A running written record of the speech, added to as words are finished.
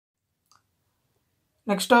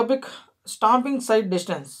Next topic stopping side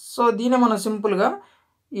distance. So దీన్ని మనం సింపుల్గా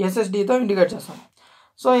ఎస్ఎస్డితో ఇండికేట్ చేస్తాం.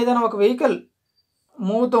 సో ఏదైనా ఒక వెహికల్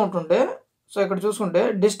మూవ్ అవుతూ ఉంటుంటే, సో ఇక్కడ చూసుకుంటే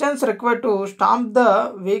distance required to stop the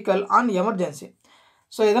vehicle on emergency.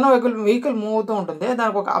 So ఏదైనా వెహికల్ మూవ్ అవుతూ ఉంటుంది,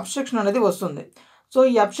 దానికి ఒక అబ్స్ట్రక్షన్ అనేది వస్తుంది. సో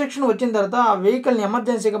ఈ అబ్స్ట్రక్షన్ వచ్చిన తర్వాత ఆ వెహికల్ని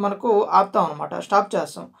ఎమర్జెన్సీగా మనకు ఆపుతాం అనమాట, స్టాప్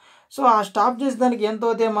చేస్తాం. సో ఆ స్టాప్ చేసేదానికి ఎంత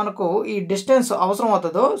అయితే మనకు ఈ డిస్టెన్స్ అవసరం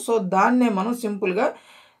అవుతుందో, సో దాన్నే మనం సింపుల్గా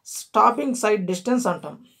స్టాపింగ్ సైడ్ డిస్టెన్స్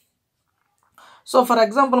అంటాం. సో ఫర్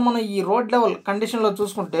ఎగ్జాంపుల్ మనం ఈ రోడ్ లెవెల్ కండిషన్లో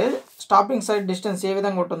చూసుకుంటే స్టాపింగ్ సైడ్ డిస్టెన్స్ ఏ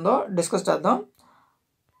విధంగా ఉంటుందో డిస్కస్ చేద్దాం.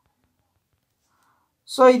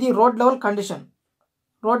 సో ఇది road level condition.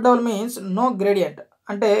 Road level means no gradient,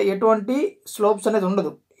 అంటే ఎటువంటి స్లోప్స్ అనేది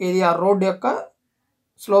ఉండదు. ఇది ఆ రోడ్ యొక్క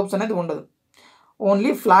స్లోప్స్ అనేది ఉండదు,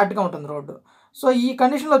 ఓన్లీ ఫ్లాట్గా ఉంటుంది రోడ్డు. సో ఈ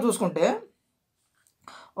కండిషన్లో చూసుకుంటే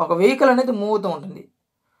ఒక వెహికల్ అనేది మూవ్ అవుతూ ఉంటుంది.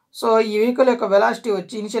 సో ఈ వెహికల్ యొక్క వెలాసిటీ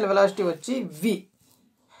వచ్చి ఇనిషియల్ వెలాసిటీ వచ్చి v.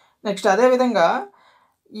 నెక్స్ట్ అదేవిధంగా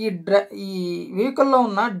ఈ వెహికల్లో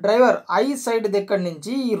ఉన్న డ్రైవర్ ఐ సైడ్ దగ్గర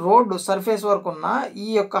నుంచి ఈ రోడ్డు సర్ఫేస్ వరకు ఉన్న ఈ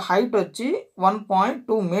యొక్క హైట్ వచ్చి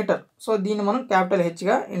 1.2 మీటర్. సో దీన్ని మనం క్యాపిటల్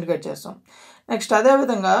హెచ్గా ఇండికేట్ చేస్తాం. నెక్స్ట్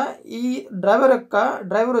అదేవిధంగా ఈ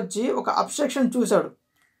డ్రైవర్ వచ్చి ఒక అబ్స్ట్రక్షన్ చూశాడు.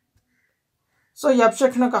 సో ఈ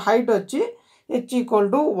అబ్స్ట్రక్షన్ యొక్క హైట్ వచ్చి h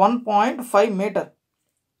 = 1.5 మీటర్.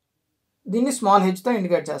 దీన్ని స్మాల్ హెచ్తో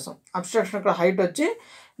ఇండికేట్ చేస్తాం. అబ్స్ట్రక్షన్ యొక్క హైట్ వచ్చి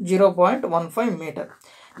 0.15 మీటర్.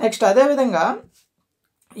 నెక్స్ట్ అదేవిధంగా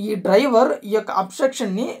ఈ డ్రైవర్ ఈ యొక్క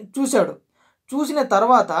అబ్స్ట్రక్షన్ని చూసిన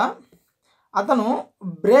తర్వాత అతను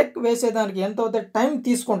బ్రేక్ వేసేదానికి ఎంత అయితే టైం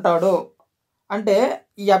తీసుకుంటాడో, అంటే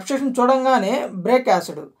ఈ అబ్స్ట్రక్షన్ చూడంగానే బ్రేక్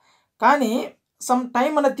వేస్తాడు, కానీ సమ్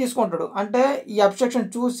టైం అనేది తీసుకుంటాడు. అంటే ఈ అబ్స్ట్రక్షన్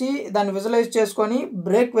చూసి దాన్ని విజువలైజ్ చేసుకొని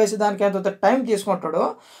బ్రేక్ వేసేదానికి ఎంత అయితే టైం తీసుకుంటాడో,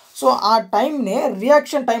 సో ఆ టైంనే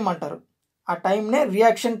రియాక్షన్ టైం అంటారు.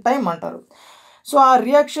 సో ఆ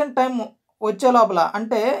రియాక్షన్ టైం వచ్చే లోపల,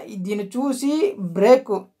 అంటే దీన్ని చూసి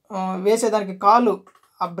బ్రేక్ వేసేదానికి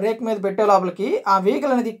ఆ బ్రేక్ మీద పెట్టే లోపలికి ఆ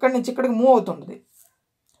వెహికల్ అనేది ఇక్కడి నుంచి ఇక్కడికి మూవ్ అవుతుంది.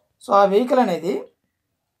 సో ఆ వెహికల్ అనేది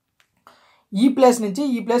ఈ ప్లేస్ నుంచి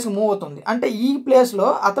ఈ ప్లేస్కి మూవ్ అవుతుంది, అంటే ఈ ప్లేస్లో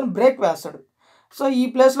అతను బ్రేక్ వేస్తాడు. సో ఈ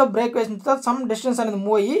ప్లేస్లో బ్రేక్ వేసిన తర్వాత సమ్ డిస్టెన్స్ అనేది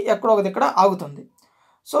మూవ్ అయ్యి ఎక్కడో ఒక దగ్గర ఆగుతుంది.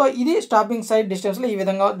 సో ఇది స్టాపింగ్ సైడ్ డిస్టెన్స్లో ఈ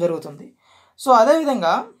విధంగా జరుగుతుంది. సో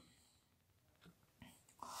అదేవిధంగా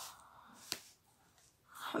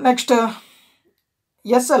next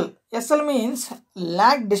SL means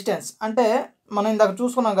lag distance. అంటే మనం ఇందాక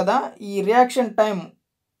చూసుకున్నాం కదా, ఈ రియాక్షన్ టైం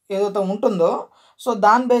ఏదైతే ఉంటుందో, సో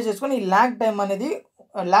దాన్ని బేస్ చేసుకొని ఈ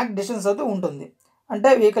ల్యాగ్ డిస్టెన్స్ అయితే ఉంటుంది. అంటే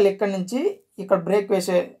వెహికల్ ఇక్కడి నుంచి ఇక్కడ బ్రేక్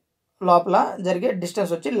వేసే లోపల జరిగే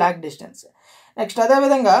డిస్టెన్స్ వచ్చి ల్యాగ్ డిస్టెన్స్. నెక్స్ట్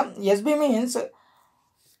అదేవిధంగా ఎస్బి మీన్స్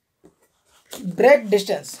బ్రేక్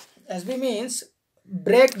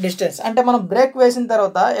డిస్టెన్స్. అంటే మనం బ్రేక్ వేసిన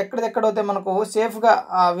తర్వాత ఎక్కడెక్కడైతే మనకు సేఫ్గా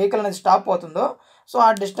ఆ వెహికల్ అనేది స్టాప్ అవుతుందో, సో ఆ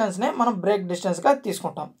డిస్టెన్స్నే మనం బ్రేక్ డిస్టెన్స్గా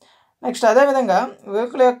తీసుకుంటాం. నెక్స్ట్ అదేవిధంగా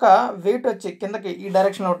వెహికల్ యొక్క వెయిట్ వచ్చి కిందకి ఈ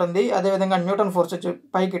డైరెక్షన్లో ఉంటుంది. అదేవిధంగా న్యూటన్ ఫోర్స్ వచ్చి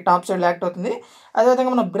పైకి టాప్ సైడ్ యాక్ట్ అవుతుంది.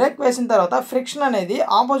 అదేవిధంగా మనం బ్రేక్ వేసిన తర్వాత ఫ్రిక్షన్ అనేది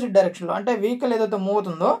ఆపోజిట్ డైరెక్షన్లో, అంటే వెహికల్ ఏదైతే మూవ్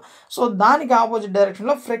అవుతుందో సో దానికి ఆపోజిట్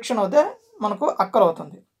డైరెక్షన్లో ఫ్రిక్షన్ అయితే మనకు అక్కర్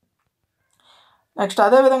అవుతుంది. నెక్స్ట్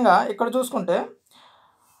అదేవిధంగా ఇక్కడ చూసుకుంటే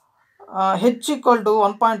h =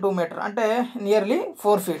 1.2 మీటర్, అంటే nearly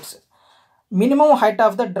 4 feet. Minimum height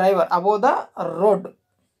of the driver above the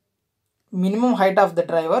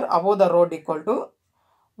road. Equal to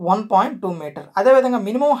 1.2 metre. అదేవిధంగా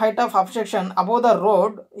minimum height of abstraction above the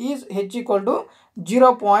road is h =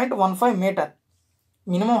 0.15 metre.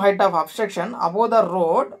 Minimum height of abstraction above the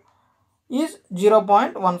road is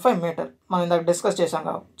 0.15 metre. మనం ఇందాక discuss చేసాం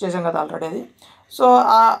కదా already అది. So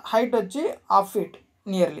ఆ height వచ్చి 1/2 feet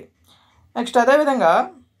nearly. Next అదేవిధంగా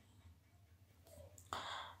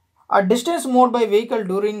ఆ distance moved by vehicle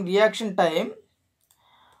during reaction time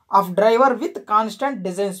of driver with constant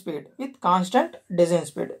design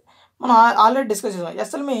speed. మనం ఆల్రెడీ డిస్కస్ చేసాం.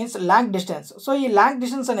 SL means lag distance. So ఈ ల్యాగ్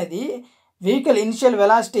డిస్టెన్స్ అనేది vehicle initial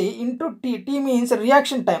velocity into tea means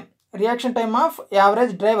reaction time of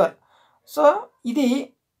average driver. So ఇది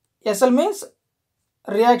SL means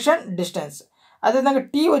reaction distance. అదేవిధంగా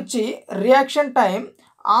tea వచ్చి reaction time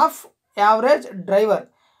of average driver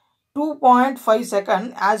 2.5 seconds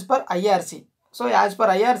as per IRC. So as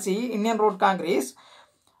per IRC Indian road కాంగ్రీస్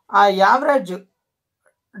ఆ average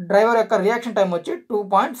driver యొక్క reaction time వచ్చి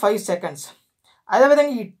 2.5 seconds.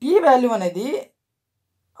 అదేవిధంగా ఈ tea value అనేది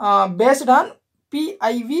based on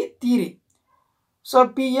పిఐవి theory. So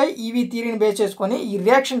పిఐఈవి థియరీని base చేసుకొని ఈ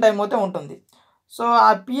రియాక్షన్ టైం అయితే ఉంటుంది. సో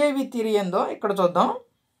ఆ పిఐవి థియరీ ఏందో ఇక్కడ చూద్దాం.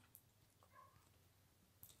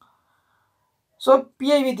 So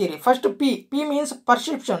పిఐవి theory first P means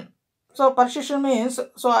perception. So perception means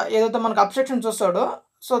so ఏదైతే మనకు అబ్స్ట్రక్షన్ చూస్తాడో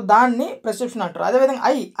సో దాన్ని ప్రెసెప్షన్ అంటారు. అదేవిధంగా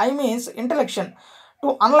I means intellection, to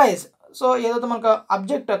analyse. So ఏదైతే మనకు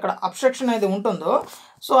అబ్జెక్ట్ అక్కడ అబ్స్ట్రక్షన్ అనేది ఉంటుందో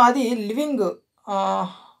సో అది లివింగ్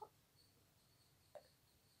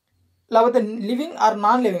లేకపోతే లివింగ్ ఆర్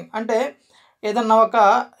నాన్ లివింగ్, అంటే ఏదన్నా ఒక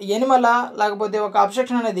ఎనిమలా లేకపోతే ఒక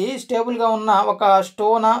అబ్స్ట్రక్షన్ అనేది స్టేబుల్గా ఉన్న ఒక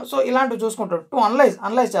స్టోనా, సో ఇలాంటివి చూసుకుంటాడు. టు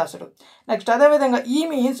అనలైజ్ చేస్తాడు. నెక్స్ట్ అదేవిధంగా ఈ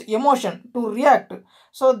means emotion, to react.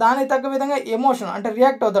 So దానికి తగ్గ విధంగా ఎమోషన్ అంటే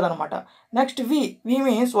రియాక్ట్ అవుతాడు అనమాట. Next we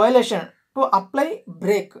means violation, to apply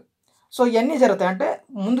break. So ఇవన్నీ జరుగుతాయి, అంటే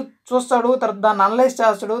ముందు చూస్తాడు, తర్వాత దాన్ని అనలైజ్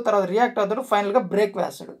చేస్తాడు, తర్వాత రియాక్ట్ అవుతాడు, ఫైనల్గా బ్రేక్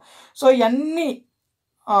వేస్తాడు. సో ఇవన్నీ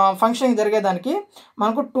ఫంక్షనింగ్ జరిగేదానికి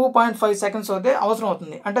మనకు 2.5 సెకండ్స్ అయితే అవసరం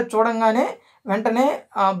అవుతుంది. అంటే చూడంగానే వెంటనే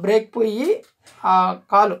బ్రేక్ పోయి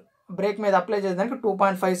కాలు బ్రేక్ మీద అప్లై చేసేదానికి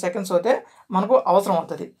 2.5 సెకండ్స్ అయితే మనకు అవసరం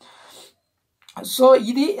అవుతుంది. సో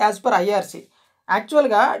ఇది యాజ్ పర్ ఐఆర్సి.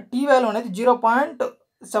 యాక్చువల్గా టీ వాల్యూ అనేది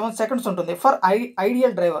 0.7 సెకండ్స్ ఉంటుంది ఫర్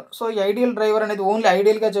ఐడియల్ డ్రైవర్. సో ఈ ఐడియల్ డ్రైవర్ అనేది ఓన్లీ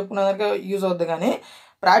ఐడియల్గా చెప్పుకునే దానికి యూజ్ అవుతుంది, కానీ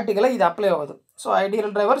ప్రాక్టికల్గా ఇది అప్లై అవ్వదు. So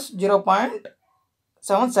ideal drivers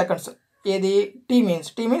 0.7 seconds. ఏది టీ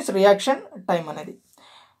మీన్స్ రియాక్షన్ టైం అనేది.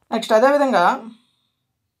 నెక్స్ట్ అదేవిధంగా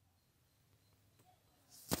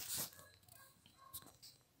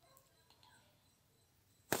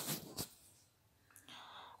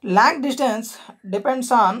lag distance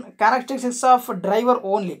depends on characteristics of driver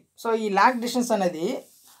only. So ఈ ల్యాగ్ డిస్టెన్స్ అనేది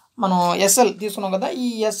మనం ఎస్ఎల్ తీసుకున్నాం కదా, ఈ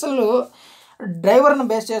ఎస్ఎల్ డ్రైవర్ని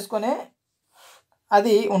బేస్ చేసుకునే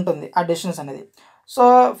అది ఉంటుంది ఆ డిస్టెన్స్ అనేది. So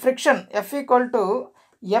friction F equal to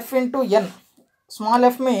F into N. Small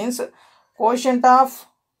f means quotient of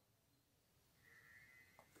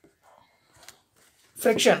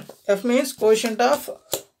friction. F means quotient of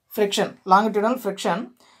friction, longitudinal friction.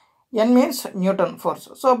 N means Newton force.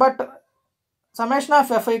 So but summation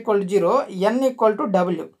of F equal to 0, N equal to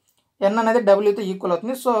W. N అనేది W తో equal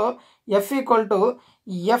అవుతుంది. So F equal to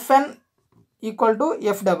Fn equal to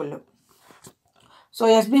Fw. So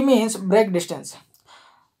SB means break distance.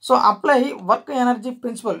 So apply work energy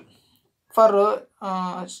principle for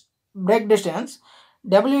break distance.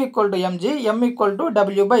 W equal to mg, m equal to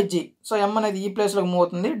w by g. So m అనేది ఈ ప్లేస్లోకి move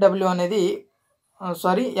అవుతుంది, w అనేది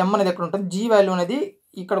m అనేది ఎక్కడ ఉంటుంది, g value అనేది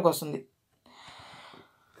ఇక్కడికి వస్తుంది.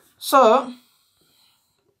 So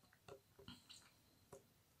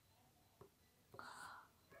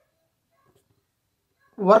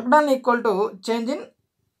work done equal to change in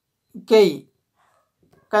KE,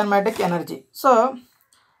 kinematic energy. So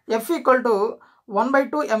F equal to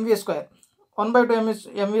 1/2 mv². 1/2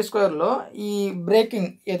 mv²లో ఈ బ్రేకింగ్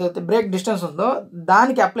ఏదైతే బ్రేక్ డిస్టెన్స్ ఉందో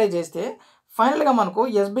దానికి అప్లై చేస్తే ఫైనల్గా మనకు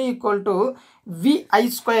SB equal to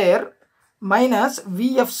VI² minus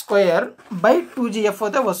VF² by 2GF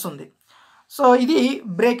అయితే వస్తుంది. సో ఇది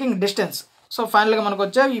బ్రేకింగ్ డిస్టెన్స్. సో ఫైనల్గా మనకు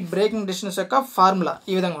వచ్చే ఈ బ్రేకింగ్ డిస్టెన్స్ యొక్క ఫార్ములా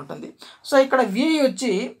ఈ విధంగా ఉంటుంది. సో ఇక్కడ VI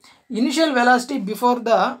వచ్చి initial velocity before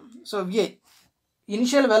the, so VI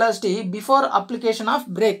initial velocity before application of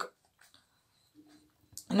break.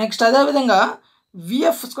 Next అదేవిధంగా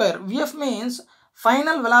VF² means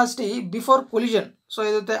final velocity before collision. So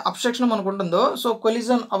ఏదైతే అబ్స్ట్రక్షన్ మనకు ఉంటుందో, సో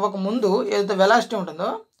కొలిజన్ అవ్వక ముందు ఏదైతే వెలాసిటీ ఉంటుందో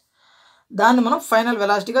దాన్ని మనం ఫైనల్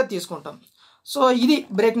వెలాసిటీగా తీసుకుంటాం. సో ఇది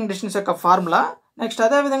బ్రేకింగ్ డిస్టెన్స్ యొక్క ఫార్ములా. నెక్స్ట్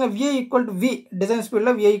అదేవిధంగా VI equal to V, design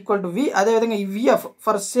స్పీడ్లో VI ఈక్వల్ టు V. అదేవిధంగా ఈ VF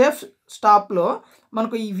ఫర్ సేఫ్ స్టాప్లో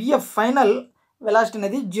మనకు ఈ VF ఫైనల్ వెలాసిటీ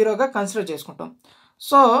అనేది 0గా కన్సిడర్ చేసుకుంటాం.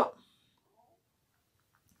 సో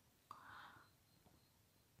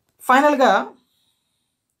ఫైనల్గా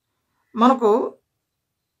మనకు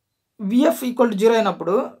VF ఈక్వల్ టు 0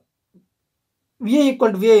 అయినప్పుడు, VI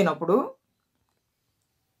ఈక్వల్ టు V అయినప్పుడు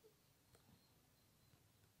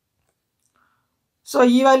సో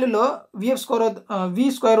ఈ వాల్యూలో V²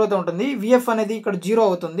 అవుతూ ఉంటుంది. VF అనేది ఇక్కడ 0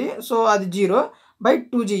 అవుతుంది. సో అది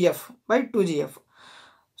 0/2GF.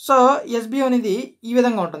 సో SB అనేది ఈ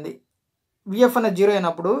విధంగా ఉంటుంది. VF అనేది 0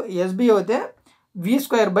 అయినప్పుడు SB అయితే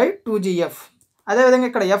V²/2GF. అదేవిధంగా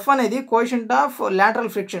ఇక్కడ F అనేది coefficient of lateral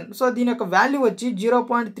friction. So దీని యొక్క వాల్యూ వచ్చి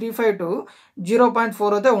 0.35 to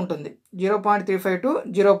 0.4 అయితే ఉంటుంది. 0.35 to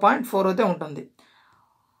 0.4 అయితే ఉంటుంది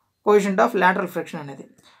కోఎఫిషియంట్ ఆఫ్ లాటరల్ ఫ్రిక్షన్ అనేది.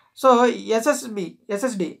 So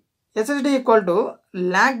SSD equal to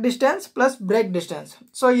lag distance plus break distance.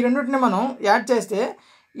 So ఈ రెండింటిని మనం యాడ్ చేస్తే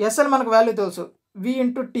SL మనకు వాల్యూ తెలుసు, V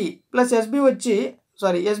into T plus SB వచ్చి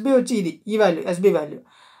ఇది ఈ value SB value.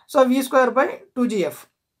 So V²/2GF.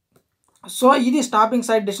 So ఇది స్టాపింగ్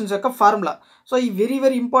సైడ్ డిస్టెన్స్ యొక్క ఫార్ములా. సో ఈ వెరీ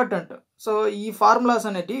ఇంపార్టెంట్. సో ఈ ఫార్ములాస్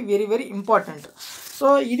అనేవి వెరీ ఇంపార్టెంట్. సో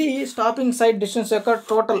ఇది స్టాపింగ్ సైడ్ డిస్టెన్స్ యొక్క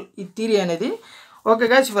టోటల్ ఈ థియరీ అనేది. Okay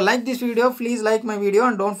guys, if you like this video, please like my video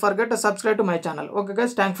and don't forget to subscribe to my channel. Okay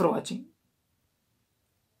guys, thanks for watching.